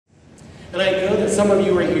And I know that some of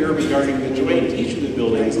you are here regarding the joint teach of the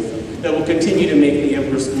buildings that will continue to make the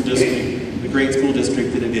Amherst School District the great school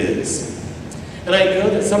district that it is. And I know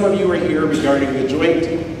that some of you are here regarding the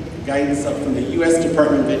joint guidance up from the U.S.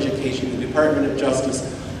 Department of Education, the Department of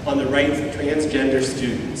Justice, on the rights of transgender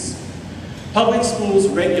students. Public schools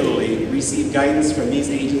regularly receive guidance from these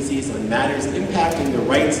agencies on matters impacting the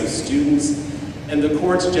rights of students, and the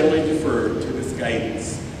courts generally defer to this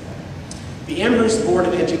guidance. The Amherst Board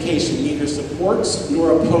of Education neither supports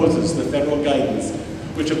nor opposes the federal guidance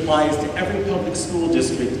which applies to every public school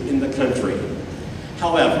district in the country.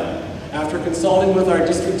 However, after consulting with our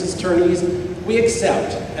district attorneys, we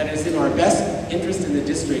accept that it is in our best interest in the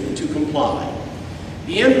district to comply.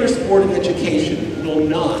 The Amherst Board of Education will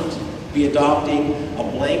not be adopting a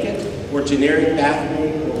blanket or generic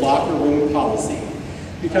bathroom or locker room policy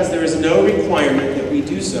because there is no requirement that we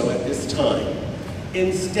do so at this time.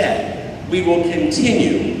 Instead, we will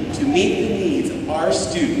continue to meet the needs of our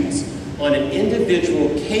students on an individual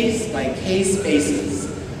case-by-case basis.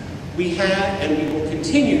 We have and we will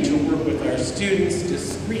continue to work with our students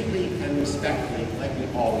discreetly and respectfully like we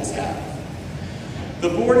always have. The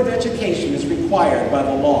Board of Education is required by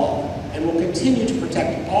the law and will continue to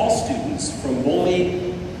protect all students from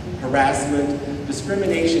bullying, harassment,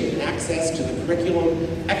 discrimination, and access to the curriculum,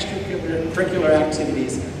 extracurricular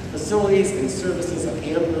activities, facilities, and services of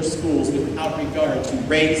Amherst schools without regard to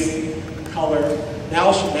race, color,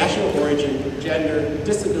 national origin, gender,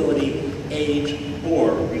 disability, age,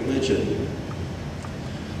 or religion.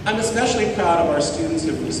 I'm especially proud of our students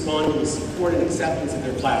who have responded with support and acceptance of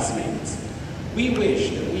their classmates. We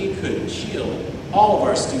wish that we could shield all of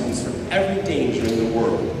our students from every danger in the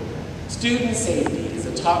world. Student safety is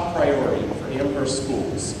a top priority for Amherst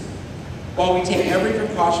schools. While we take every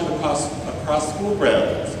precaution across school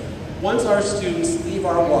grounds, once our students leave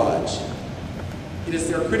our watch, it is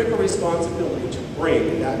their critical responsibility to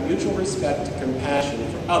bring that mutual respect and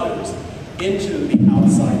compassion for others into the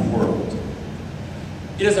outside world.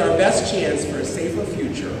 It is our best chance for a safer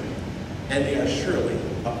future, and they are surely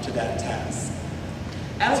up to that task.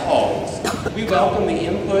 As always, we welcome the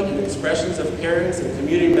input and expressions of parents and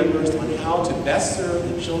community members on how to best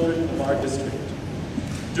serve the children of our district.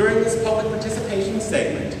 During this public participation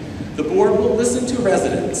segment, the board will listen to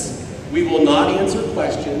residents. We will not answer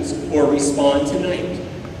questions or respond tonight,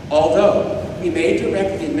 although we may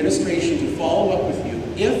direct the administration to follow up with you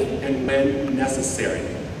if and when necessary.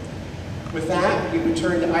 With that, we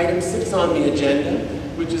return to item 6 on the agenda,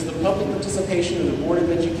 which is the public participation of the Board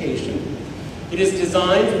of Education. It is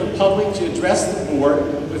designed for the public to address the board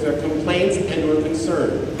with their complaints and or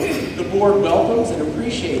concern. The board welcomes and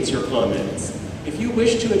appreciates your comments. If you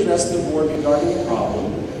wish to address the board regarding a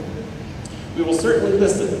problem, we will certainly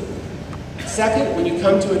listen. Second, when you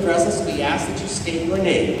come to address us, we ask that you state your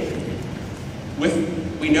name.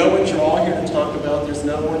 We know what you're all here to talk about. There's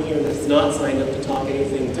no one here that's not signed up to talk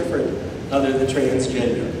anything different other than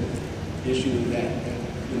transgender issue that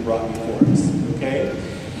has been brought before us, okay?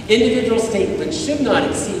 Individual statements should not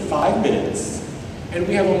exceed 5 minutes, and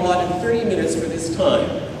we have allotted 30 minutes for this time.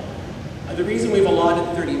 The reason we've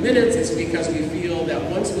allotted 30 minutes is because we feel that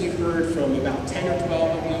once we've heard from about 10 or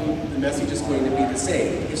 12 of you, the message is going to be the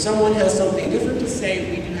same. If someone has something different to say,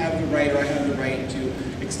 we do have the right, or I have the right to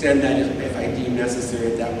extend that if I deem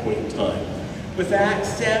necessary at that point in time. With that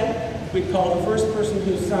said, we call the first person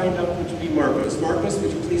who signed up, which would be Marcos. Marcos,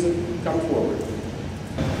 would you please come forward?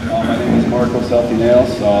 My name is Marcos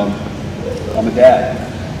Elfinales. I'm a dad.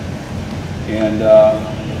 And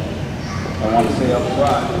I want to say up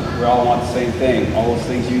front, we all want the same thing. All those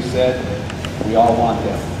things you said, we all want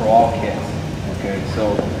them for all kids. Okay,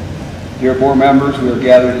 so dear board members, we are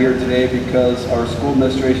gathered here today because our school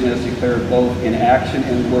administration has declared both in action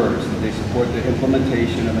and words that they support the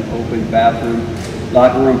implementation of an open bathroom,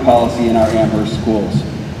 locker room policy in our Amherst schools.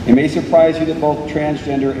 It may surprise you that both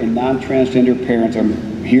transgender and non-transgender parents are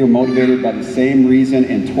here motivated by the same reason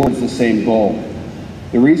and towards the same goal.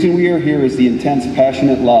 The reason we are here is the intense,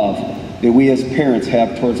 passionate love that we as parents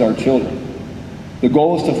have towards our children. The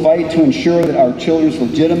goal is to fight to ensure that our children's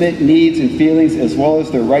legitimate needs and feelings, as well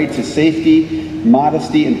as their right to safety,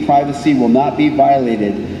 modesty, and privacy, will not be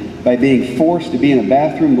violated by being forced to be in a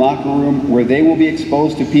bathroom, locker room, where they will be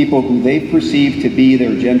exposed to people who they perceive to be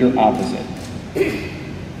their gender opposite.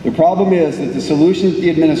 The problem is that the solution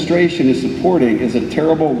the administration is supporting is a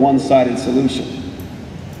terrible one-sided solution.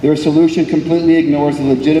 Their solution completely ignores the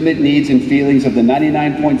legitimate needs and feelings of the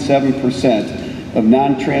 99.7% of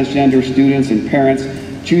non-transgender students and parents,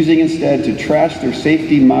 choosing instead to trash their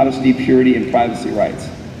safety, modesty, purity, and privacy rights.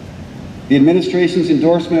 The administration's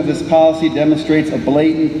endorsement of this policy demonstrates a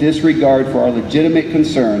blatant disregard for our legitimate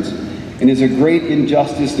concerns and is a great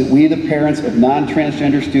injustice that we, the parents of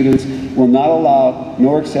non-transgender students, will not allow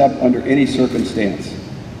nor accept under any circumstance.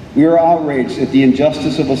 We are outraged at the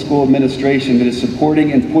injustice of a school administration that is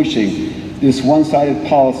supporting and pushing this one-sided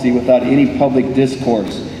policy without any public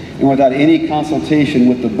discourse and without any consultation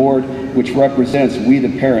with the board which represents we,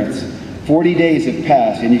 the parents. 40 days have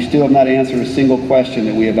passed and you still have not answered a single question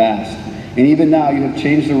that we have asked. And even now you have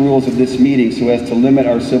changed the rules of this meeting so as to limit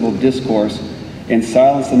our civil discourse and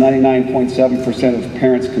silence the 99.7% of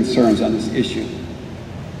parents' concerns on this issue.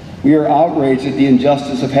 We are outraged at the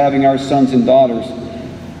injustice of having our sons and daughters,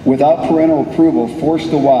 without parental approval, forced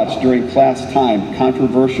to watch during class time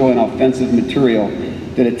controversial and offensive material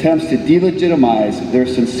that attempts to delegitimize their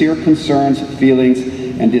sincere concerns, feelings,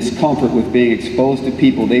 and discomfort with being exposed to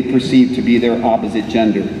people they perceive to be their opposite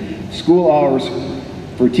gender. School hours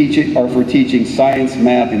are for teaching science,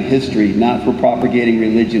 math, and history, not for propagating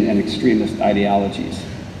religion and extremist ideologies.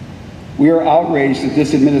 We are outraged that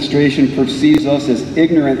this administration perceives us as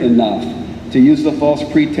ignorant enough to use the false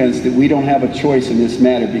pretense that we don't have a choice in this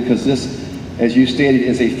matter because this, as you stated,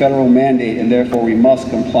 is a federal mandate and therefore we must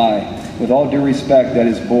comply. With all due respect, that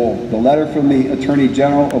is bull. The letter from the Attorney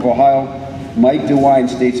General of Ohio, Mike DeWine,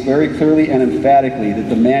 states very clearly and emphatically that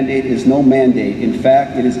the mandate is no mandate. In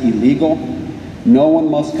fact, it is illegal. No one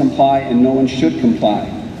must comply and no one should comply.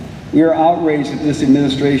 We are outraged that this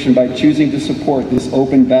administration, by choosing to support this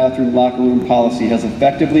open bathroom locker room policy, has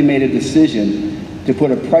effectively made a decision to put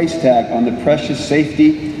a price tag on the precious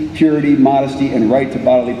safety, purity, modesty, and right to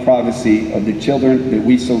bodily privacy of the children that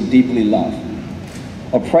we so deeply love.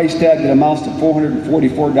 A price tag that amounts to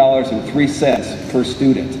 $444.03 per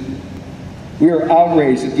student. We are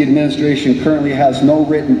outraged that the administration currently has no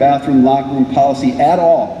written bathroom locker room policy at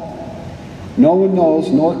all. No one knows,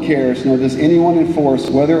 nor cares, nor does anyone enforce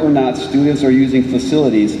whether or not students are using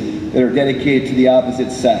facilities that are dedicated to the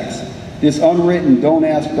opposite sex. This unwritten don't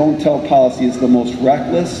ask, don't tell policy is the most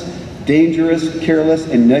reckless, dangerous, careless,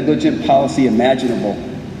 and negligent policy imaginable.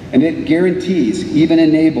 And it guarantees, even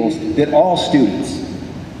enables, that all students,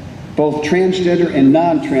 both transgender and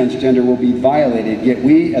non-transgender, will be violated, yet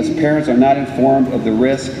we as parents are not informed of the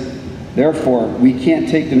risk. Therefore, we can't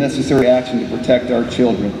take the necessary action to protect our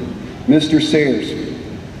children. Mr. Sayers,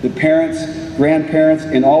 the parents, grandparents,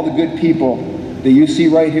 and all the good people that you see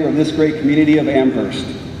right here of this great community of Amherst,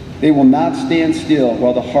 they will not stand still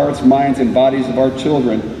while the hearts, minds, and bodies of our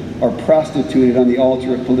children are prostituted on the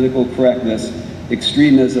altar of political correctness,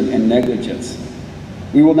 extremism, and negligence.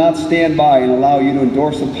 We will not stand by and allow you to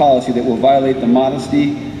endorse a policy that will violate the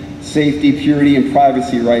modesty, safety, purity, and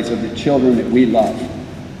privacy rights of the children that we love.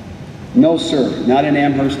 No, sir, not in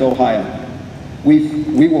Amherst, Ohio.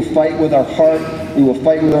 We will fight with our heart, we will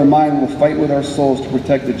fight with our mind, we will fight with our souls to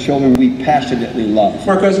protect the children we passionately love.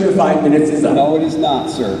 Marcos, your 5 minutes is up. No, it is not,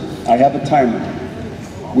 sir. I have a timer.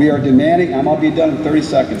 We are demanding, I'll be done in 30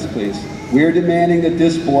 seconds, please. We are demanding that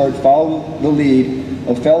this board follow the lead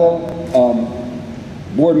of fellow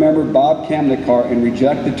board member Bob Kamnikar and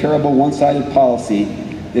reject the terrible one-sided policy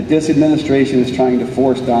that this administration is trying to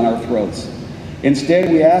force down our throats. Instead,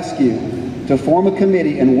 we ask you to form a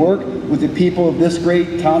committee and work with the people of this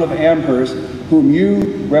great town of Amherst, whom you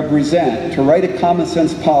represent, to write a common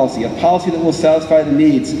sense policy, a policy that will satisfy the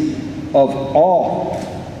needs of all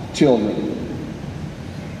children.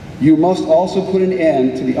 You must also put an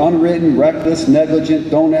end to the unwritten, reckless, negligent,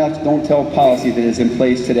 don't ask, don't tell policy that is in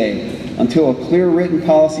place today. Until a clear written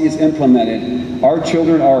policy is implemented, our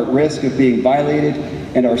children are at risk of being violated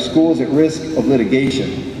and our schools at risk of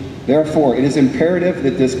litigation. Therefore, it is imperative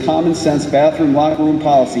that this common sense bathroom locker room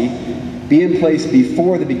policy be in place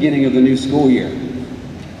before the beginning of the new school year.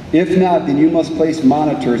 If not, then you must place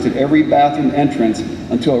monitors at every bathroom entrance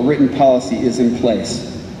until a written policy is in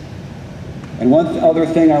place. And one other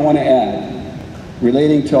thing I want to add,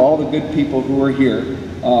 relating to all the good people who are here,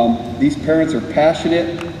 these parents are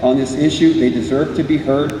passionate on this issue. They deserve to be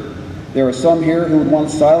heard. There are some here who would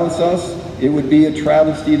want to silence us. It would be a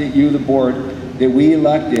travesty that you, the board, that we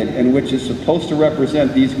elected and which is supposed to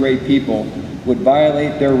represent these great people, would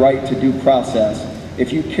violate their right to due process.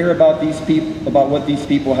 If you care about these people, about what these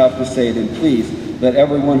people have to say, then please let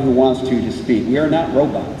everyone who wants to speak. We are not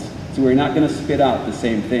robots, so we're not going to spit out the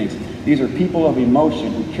same things. These are people of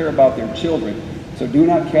emotion who care about their children, so do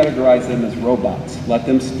not categorize them as robots. Let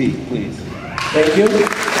them speak, please. Thank you.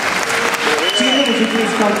 Tina, would you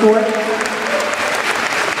please come forward?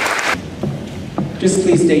 Just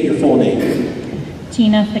please state your full name.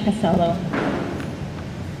 Tina Ficasello.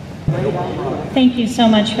 Thank you so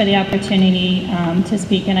much for the opportunity to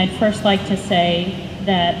speak, and I'd first like to say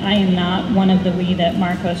that I am not one of the we that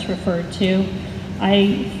Marcos referred to.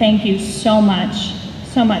 I thank you so much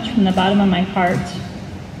so much from the bottom of my heart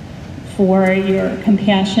for your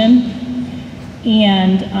compassion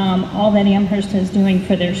and all that Amherst is doing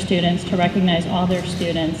for their students, to recognize all their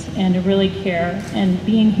students and to really care. And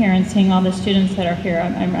being here and seeing all the students that are here,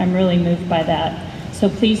 I'm really moved by that. So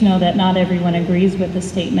please know that not everyone agrees with the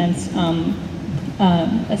statements,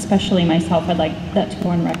 especially myself. I'd like that to go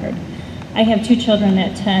on record. I have 2 children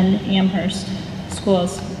that attend Amherst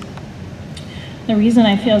schools. The reason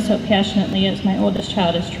I feel so passionately is my oldest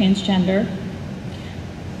child is transgender.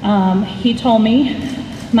 He told me,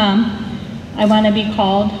 "Mom, I want to be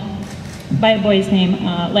called by a boy's name,"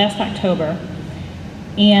 last October.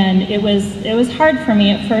 And it was hard for me.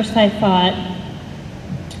 At first I thought,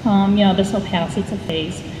 you know, this will pass, it's a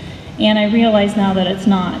phase. And I realize now that it's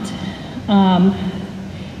not.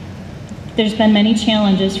 There's been many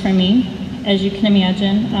challenges for me, as you can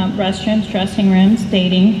imagine: restrooms, dressing rooms,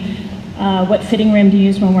 dating, what fitting room to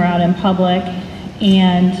use when we're out in public.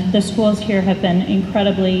 And the schools here have been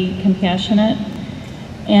incredibly compassionate.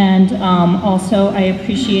 And also, I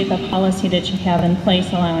appreciate the policy that you have in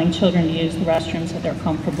place allowing children to use the restrooms that they're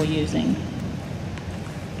comfortable using.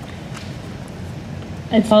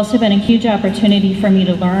 It's also been a huge opportunity for me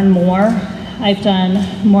to learn more. I've done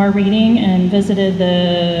more reading and visited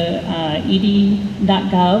the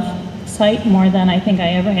ed.gov site more than I think I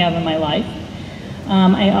ever have in my life.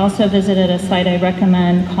 I also visited a site I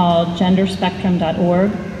recommend called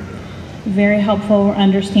genderspectrum.org. Very helpful for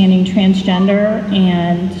understanding transgender,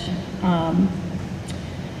 and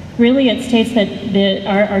really it states that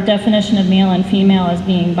our definition of male and female as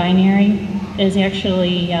being binary is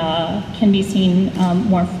actually can be seen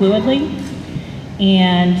more fluidly,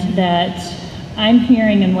 and that I'm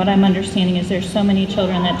hearing and what I'm understanding is there's so many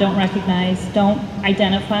children that don't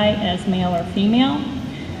identify as male or female.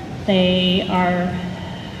 They are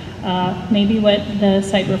maybe what the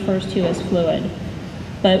site refers to as fluid.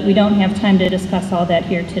 But we don't have time to discuss all that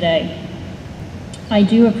here today. I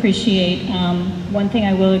do appreciate, one thing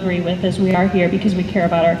I will agree with is we are here because we care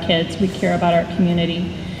about our kids, we care about our community.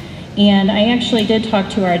 And I actually did talk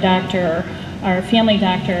to our doctor, our family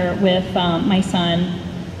doctor, with my son.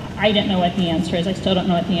 I didn't know what the answer is. I still don't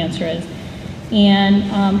know what the answer is. And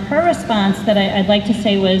her response that I'd like to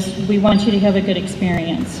say was, "We want you to have a good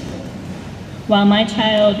experience." While my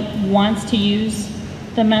child wants to use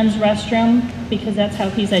the men's restroom because that's how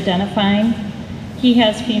he's identifying, he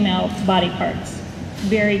has female body parts,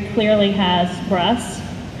 very clearly has breasts,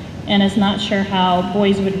 and is not sure how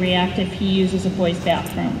boys would react if he uses a boy's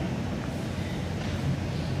bathroom.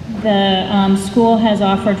 The school has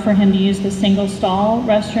offered for him to use the single stall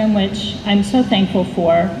restroom, which I'm so thankful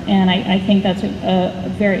for, and I think that's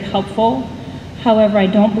very helpful. However, I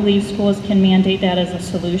don't believe schools can mandate that as a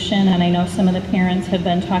solution, and I know some of the parents have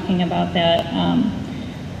been talking about that.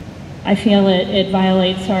 I feel it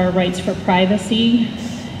violates our rights for privacy,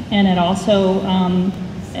 and it also,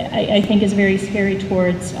 I think, is very scary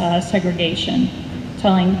towards segregation,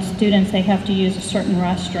 telling students they have to use a certain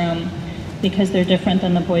restroom because they're different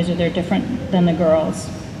than the boys or they're different than the girls.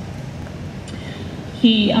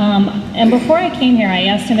 And before I came here, I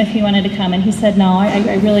asked him if he wanted to come, and he said, "No,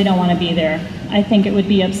 I really don't want to be there. I think it would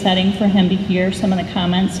be upsetting for him to hear some of the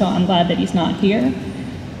comments, so I'm glad that he's not here."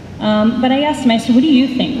 But I asked him, I said, "What do you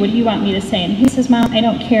think? What do you want me to say?" And he says, "Mom, I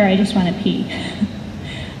don't care, I just want to pee."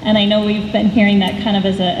 And I know we've been hearing that kind of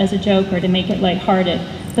as a joke or to make it lighthearted,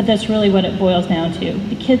 but that's really what it boils down to.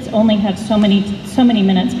 The kids only have so many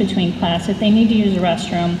minutes between class. If they need to use a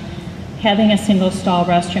restroom, having a single stall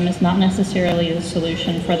restroom is not necessarily the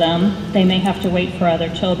solution for them. They may have to wait for other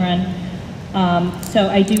children. So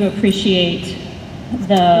I do appreciate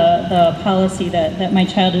the policy that my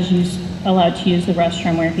child is allowed to use the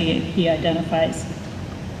restroom where he identifies.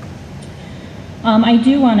 I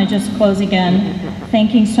do want to just close again,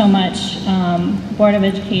 thanking so much Board of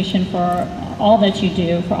Education for all that you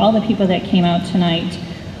do, for all the people that came out tonight,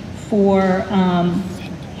 for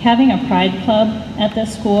having a pride club at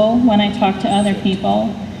this school. When I talk to other people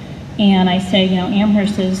and I say, you know,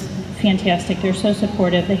 Amherst is fantastic, they're so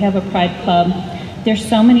supportive, they have a pride club. There's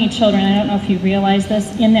so many children, I don't know if you realize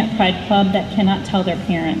this, in that pride club that cannot tell their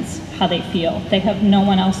parents how they feel. They have no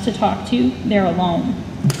one else to talk to, they're alone.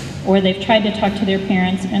 Or they've tried to talk to their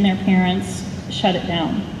parents and their parents shut it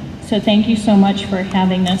down. So thank you so much for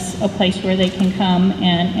having this a place where they can come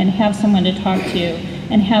and have someone to talk to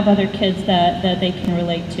and have other kids that they can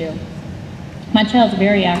relate to. My child's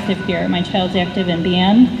very active here. My child's active in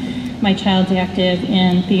band. My child's active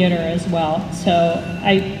in theater as well. So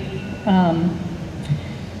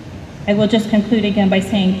I will just conclude again by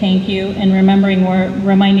saying thank you and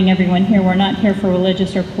reminding everyone here we're not here for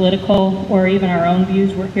religious or political or even our own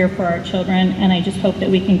views. We're here for our children, and I just hope that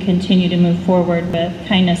we can continue to move forward with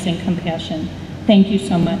kindness and compassion. Thank you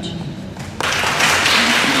so much.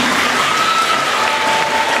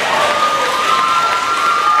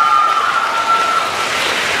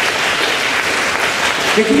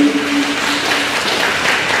 Vicki?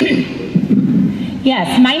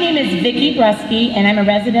 Yes, my name is Vicki Brusky, and I'm a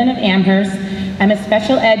resident of Amherst. I'm a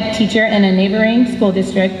special ed teacher in a neighboring school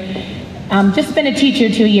district. Just been a teacher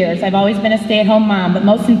 2 years. I've always been a stay-at-home mom, but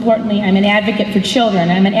most importantly, I'm an advocate for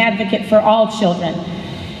children. I'm an advocate for all children.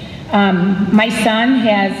 My son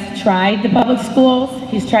has tried the public schools.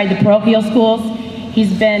 He's tried the parochial schools.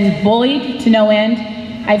 He's been bullied to no end.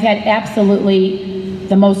 I've had absolutely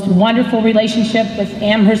the most wonderful relationship with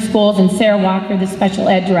Amherst Schools and Sarah Walker, the special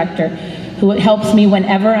ed director, who helps me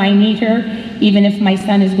whenever I need her, even if my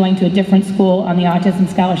son is going to a different school on the autism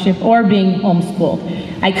scholarship or being homeschooled.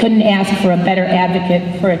 I couldn't ask for a better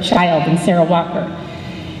advocate for a child than Sarah Walker.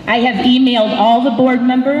 I have emailed all the board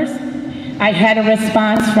members. I had a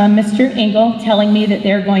response from Mr. Engel telling me that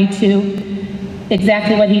they're going to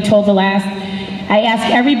exactly what he told the last. I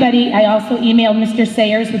asked everybody. I also emailed Mr.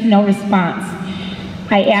 Sayers with no response.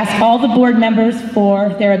 I asked all the board members for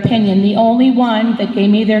their opinion. The only one that gave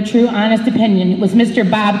me their true, honest opinion was Mr.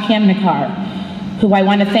 Bob Kamnikar, who I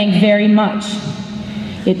want to thank very much.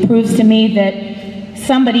 It proves to me that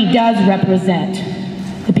somebody does represent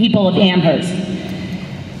the people of Amherst.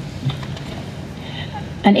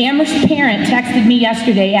 An Amherst parent texted me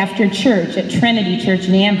yesterday after church at Trinity Church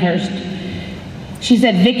in Amherst. She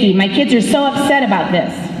said, "Vicki, my kids are so upset about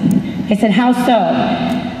this." I said, "How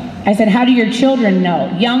so?" I said, "How do your children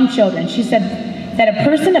know?" Young children. She said that a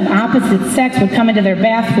person of opposite sex would come into their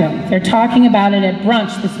bathroom. They're talking about it at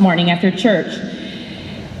brunch this morning after church.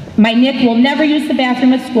 My Nick will never use the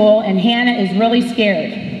bathroom at school, and Hannah is really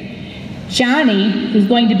scared. Johnny, who's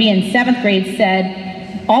going to be in 7th grade, said,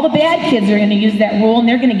 "All the bad kids are going to use that rule, and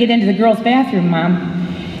they're going to get into the girls' bathroom, Mom."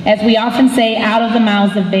 As we often say, out of the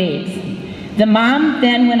mouths of babes. The mom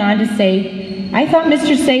then went on to say, "I thought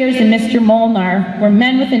Mr. Sayers and Mr. Molnar were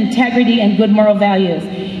men with integrity and good moral values,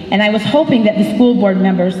 and I was hoping that the school board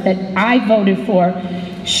members that I voted for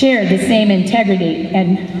shared the same integrity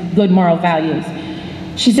and good moral values."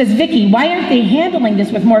 She says, "Vicki, why aren't they handling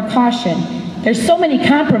this with more caution? There's so many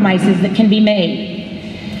compromises that can be made."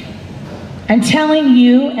 I'm telling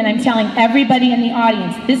you, and I'm telling everybody in the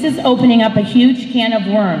audience, this is opening up a huge can of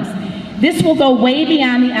worms. This will go way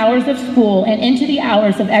beyond the hours of school and into the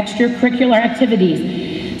hours of extracurricular activities,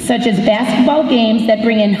 such as basketball games that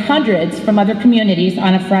bring in hundreds from other communities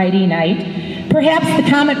on a Friday night, perhaps the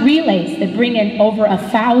Comet Relays that bring in over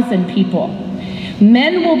 1,000 people.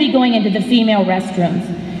 Men will be going into the female restrooms.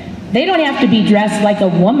 They don't have to be dressed like a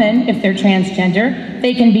woman if they're transgender.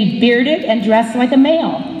 They can be bearded and dressed like a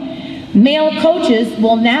male. Male coaches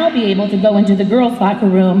will now be able to go into the girls' locker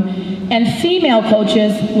room, and female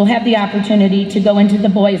coaches will have the opportunity to go into the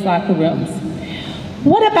boys' locker rooms.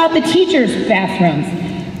 What about the teachers' bathrooms?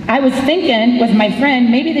 I was thinking with my friend,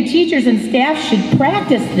 maybe the teachers and staff should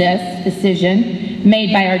practice this decision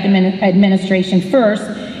made by our administration first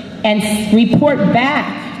and report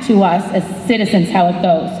back to us as citizens how it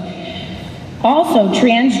goes. Also,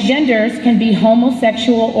 transgenders can be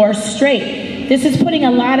homosexual or straight. This is putting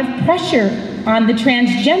a lot of pressure on the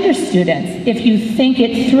transgender students if you think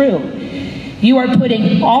it through. You are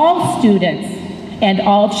putting all students and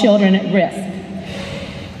all children at risk.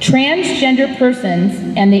 Transgender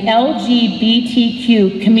persons and the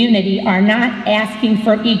LGBTQ community are not asking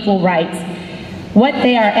for equal rights. What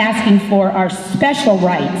they are asking for are special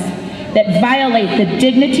rights that violate the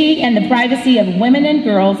dignity and the privacy of women and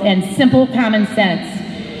girls and simple common sense.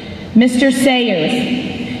 Mr. Sayers,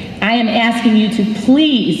 I am asking you to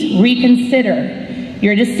please reconsider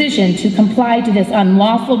your decision to comply to this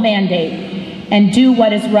unlawful mandate and do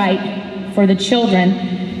what is right for the children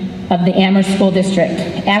of the Amherst School District.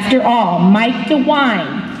 After all, Mike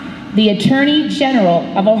DeWine, the Attorney General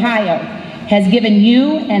of Ohio, has given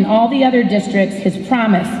you and all the other districts his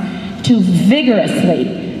promise to vigorously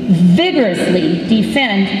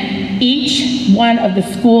defend each one of the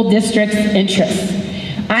school district's interests.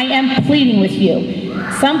 I am pleading with you.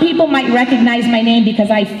 Some people might recognize my name because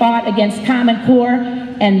I fought against Common Core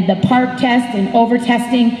and the park test and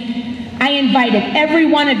over-testing. I invited every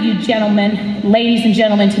one of you gentlemen, ladies and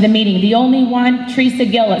gentlemen, to the meeting. The only one, Teresa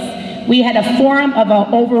Gillis. We had a forum of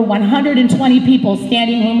over 120 people,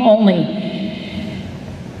 standing room only.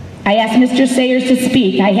 I asked Mr. Sayers to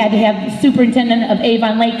speak. I had to have the superintendent of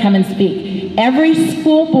Avon Lake come and speak. Every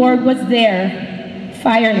school board was there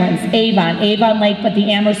Firelands, Avon Lake, but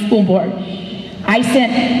the Amherst School Board. I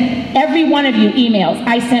sent every one of you emails.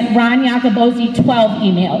 I sent Ron Yacobosi 12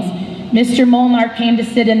 emails. Mr. Molnar came to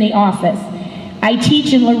sit in the office. I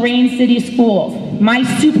teach in Lorraine City Schools. My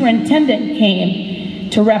superintendent came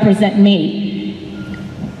to represent me.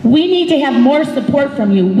 We need to have more support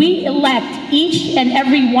from you. We elect each and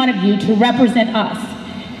every one of you to represent us.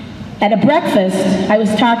 At a breakfast, I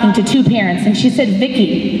was talking to two parents, and she said,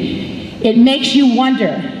 Vicki, it makes you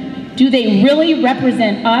wonder, do they really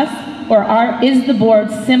represent us, or is the board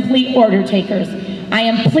simply order takers? I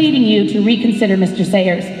am pleading you to reconsider, Mr.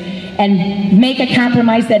 Sayers, and make a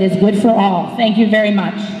compromise that is good for all. Thank you very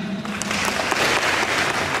much.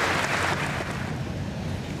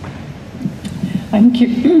 I'm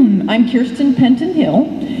Kirsten Penton Hill,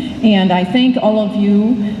 and I thank all of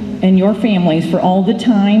you and your families for all the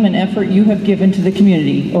time and effort you have given to the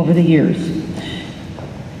community over the years.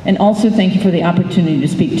 And also thank you for the opportunity to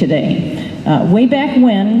speak today. Way back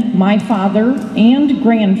when, my father and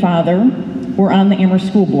grandfather were on the Amherst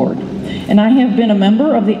School Board, and I have been a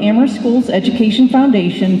member of the Amherst Schools Education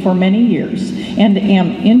Foundation for many years, and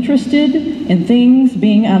am interested in things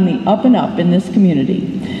being on the up and up in this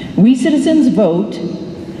community. We citizens vote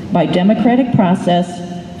by democratic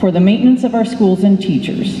process for the maintenance of our schools and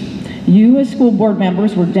teachers. You as school board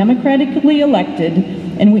members were democratically elected,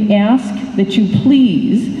 and we ask that you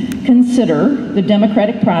please consider the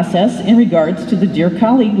democratic process in regards to the Dear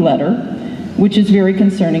Colleague letter, which is very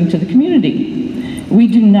concerning to the community. We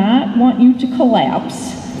do not want you to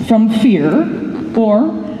collapse from fear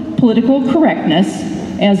or political correctness,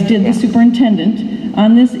 as did the superintendent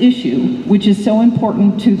on this issue, which is so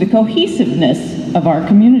important to the cohesiveness of our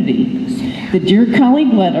community. The Dear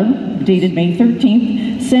Colleague letter, dated May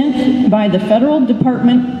 13th, sent by the Federal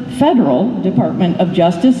Department of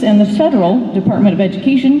Justice and the Federal Department of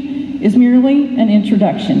Education, is merely an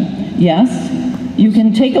introduction. Yes, you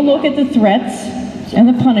can take a look at the threats and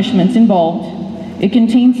the punishments involved. It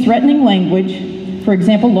contains threatening language, for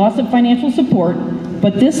example, loss of financial support,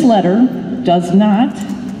 but this letter does not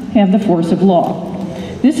have the force of law.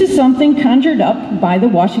 This is something conjured up by the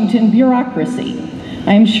Washington bureaucracy.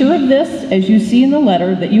 I am sure of this, as you see in the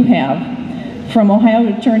letter that you have from Ohio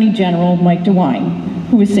Attorney General Mike DeWine,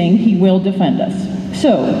 who is saying he will defend us.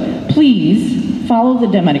 So, please follow the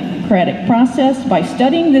democratic process by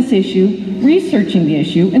studying this issue, researching the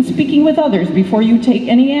issue, and speaking with others before you take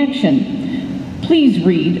any action. Please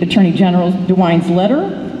read Attorney General DeWine's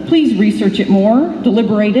letter. Please research it more,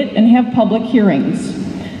 deliberate it, and have public hearings.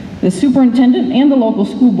 The superintendent and the local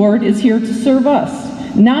school board is here to serve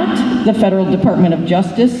us, not the Federal Department of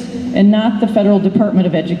Justice and not the Federal Department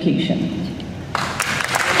of Education.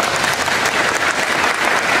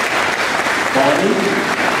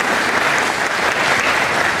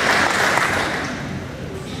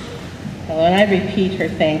 And I repeat her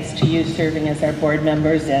thanks to you serving as our board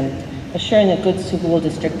members and assuring a good school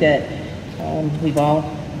district that we've all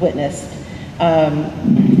witnessed.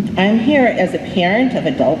 I'm here as a parent of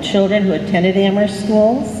adult children who attended Amherst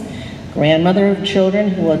schools, grandmother of children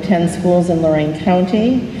who will attend schools in Lorraine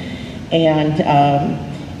County, and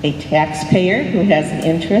a taxpayer who has an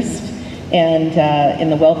interest in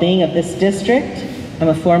the well-being of this district. I'm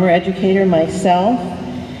a former educator myself.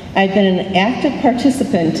 I've been an active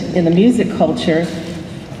participant in the music culture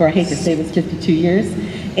for, I hate to say this, 52 years.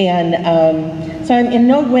 And so I'm in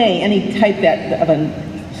no way any type of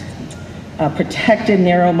a protected,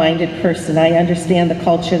 narrow-minded person. I understand the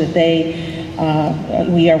culture that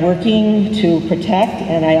we are working to protect,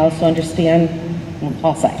 and I also understand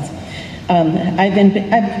all sides. I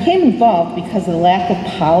became involved because of the lack of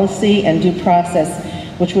policy and due process,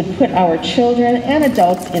 which would put our children and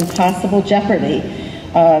adults in possible jeopardy,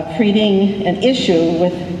 creating an issue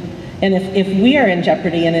with, and if we are in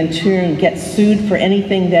jeopardy and in turn get sued for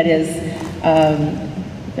anything that is,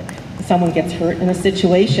 someone gets hurt in a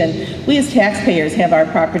situation, we as taxpayers have our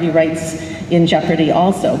property rights in jeopardy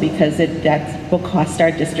also, because that will cost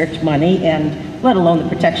our district money, and let alone the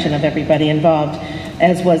protection of everybody involved.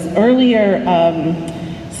 As was earlier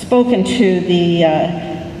spoken to,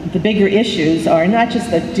 the bigger issues are not just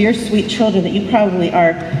the dear sweet children that you probably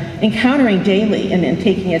are encountering daily and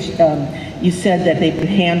taking it. You said that they've been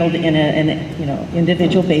handled in an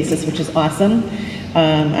individual basis, which is awesome.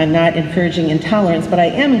 I'm not encouraging intolerance, but I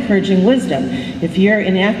am encouraging wisdom. If you're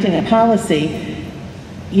enacting a policy,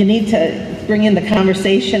 you need to bring in the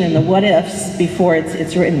conversation and the what ifs before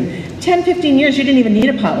it's written. 10, 15 years, you didn't even need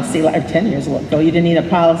a policy, or 10 years ago, you didn't need a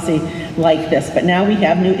policy like this. But now we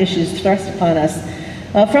have new issues thrust upon us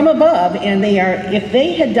from above, and if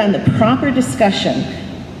they had done the proper discussion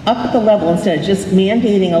up at the level instead of just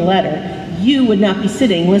mandating a letter, you would not be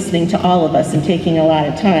sitting listening to all of us and taking a lot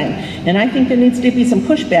of time. And I think there needs to be some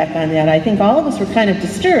pushback on that. I think all of us were kind of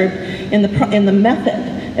disturbed in the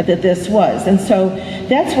method that this was. And so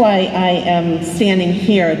that's why I am standing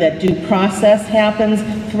here, that due process happens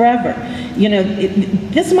forever. You know,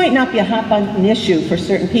 this might not be a hot button issue for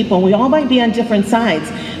certain people. We all might be on different sides,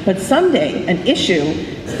 but someday an issue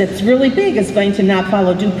that's really big is going to not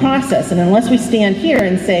follow due process. And unless we stand here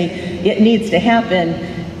and say it needs to happen,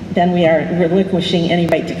 then we are relinquishing any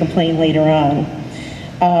right to complain later on.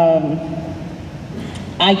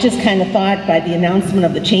 I just kind of thought by the announcement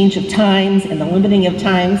of the change of times and the limiting of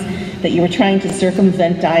times that you were trying to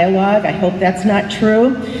circumvent dialogue. I hope that's not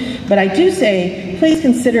true. But I do say, please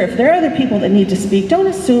consider, if there are other people that need to speak, don't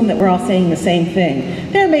assume that we're all saying the same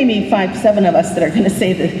thing. There may be 5, 7 of us that are going to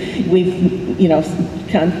say that we've, you know,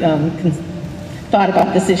 thought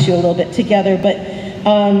about this issue a little bit together, but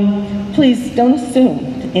please don't assume.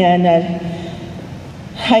 And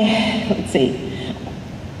let's see.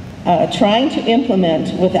 Trying to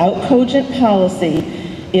implement without cogent policy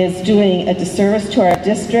is doing a disservice to our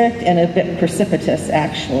district and a bit precipitous,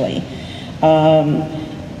 actually.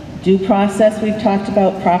 Due process we've talked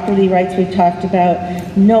about, property rights we've talked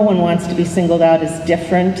about. No one wants to be singled out as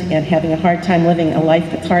different and having a hard time living a life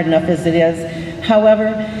that's hard enough as it is.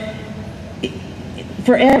 However,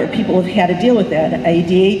 forever people have had to deal with that.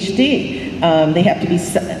 ADHD. They have to be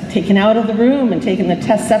taken out of the room and taken the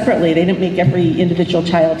test separately. They didn't make every individual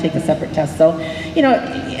child take a separate test. So, you know,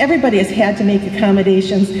 everybody has had to make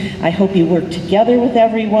accommodations. I hope you work together with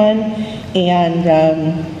everyone. And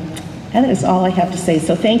that is all I have to say.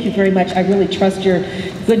 So thank you very much. I really trust your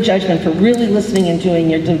good judgment for really listening and doing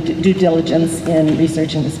your due diligence in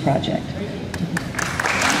researching this project.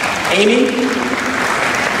 Amy?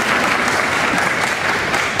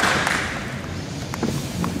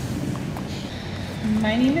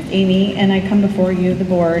 My name is Amy, and I come before you, the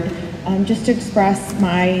board, just to express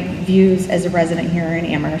my views as a resident here in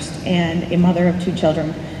Amherst and a mother of 2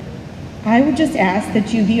 children. I would just ask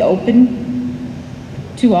that you be open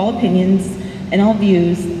to all opinions and all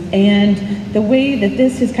views, and the way that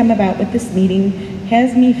this has come about with this meeting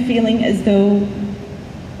has me feeling as though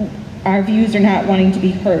our views are not wanting to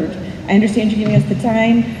be heard. I understand you giving us the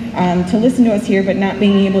time to listen to us here, but not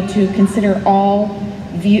being able to consider all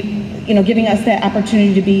you know, giving us that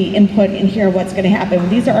opportunity to be input and hear what's going to happen.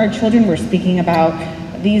 These are our children we're speaking about.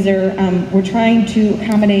 These are, we're trying to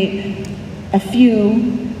accommodate a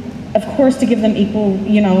few, of course, to give them equal,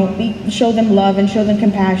 you know, show them love and show them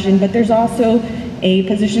compassion, but there's also a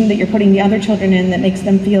position that you're putting the other children in that makes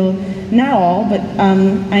them feel, not all, but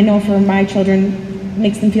I know for my children,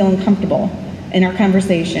 makes them feel uncomfortable in our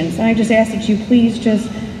conversations. And I just ask that you please just,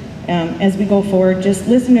 as we go forward, just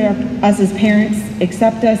listen to us as parents,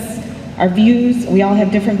 accept us, our views. We all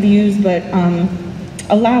have different views, but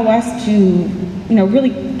allow us to, you know,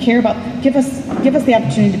 really care about, give us the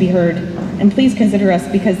opportunity to be heard, and please consider us,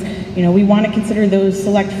 because, you know, we want to consider those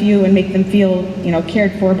select few and make them feel, you know,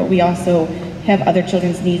 cared for, but we also have other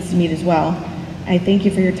children's needs to meet as well. I thank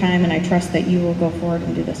you for your time, and I trust that you will go forward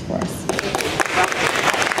and do this for us.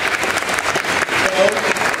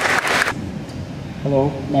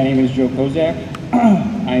 Hello, my name is Joe Kozak.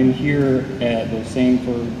 I'm here the same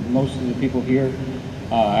for most of the people here.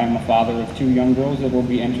 I'm a father of 2 young girls that will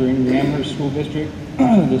be entering the Amherst School District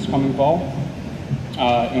this coming fall,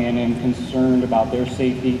 and am concerned about their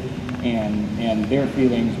safety and their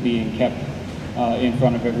feelings being kept in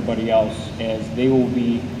front of everybody else, as they will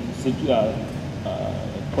be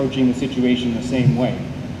approaching the situation the same way.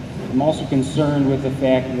 I'm also concerned with the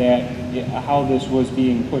fact that how this was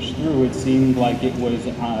being pushed through. It seemed like it was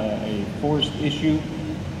a forced issue,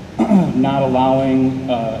 not allowing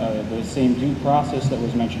the same due process that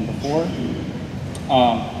was mentioned before,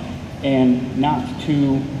 and not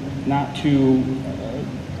to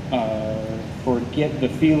forget the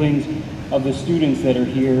feelings of the students that are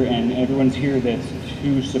here, and everyone's here that's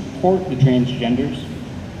to support the transgenders,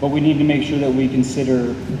 but we need to make sure that we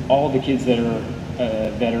consider all the kids that are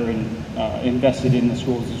invested in the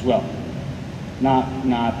schools as well.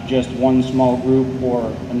 Not just one small group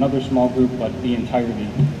or another small group, but the entirety.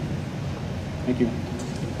 Thank you.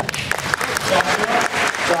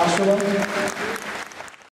 Joshua?